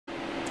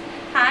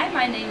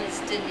My name is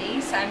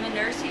Denise. I'm a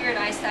nurse here at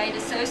Eyesight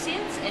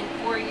Associates, and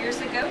 4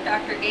 years ago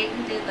Dr.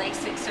 Gayton did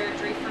LASIK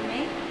surgery for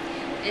me.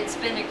 It's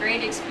been a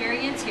great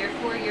experience. Here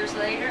 4 years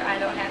later, I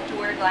don't have to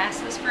wear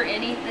glasses for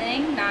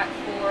anything, not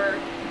for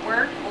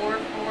work or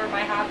for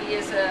my hobby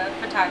as a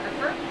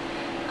photographer.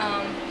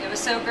 It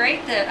was so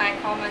great that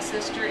I called my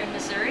sister in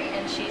Missouri,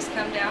 and she's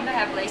come down to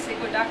have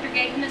LASIK with Dr.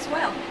 Gayton as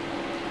well.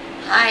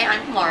 Hi,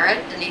 I'm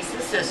Lora,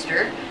 Denise's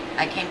sister.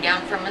 I came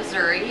down from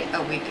Missouri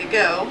a week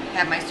ago,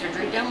 had my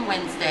surgery done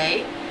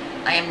Wednesday.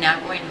 I am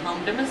now going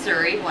home to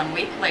Missouri 1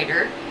 week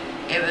later.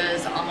 It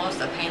was almost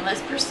a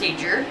painless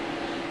procedure.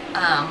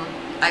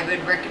 I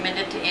would recommend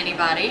it to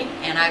anybody,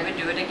 and I would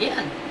do it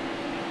again.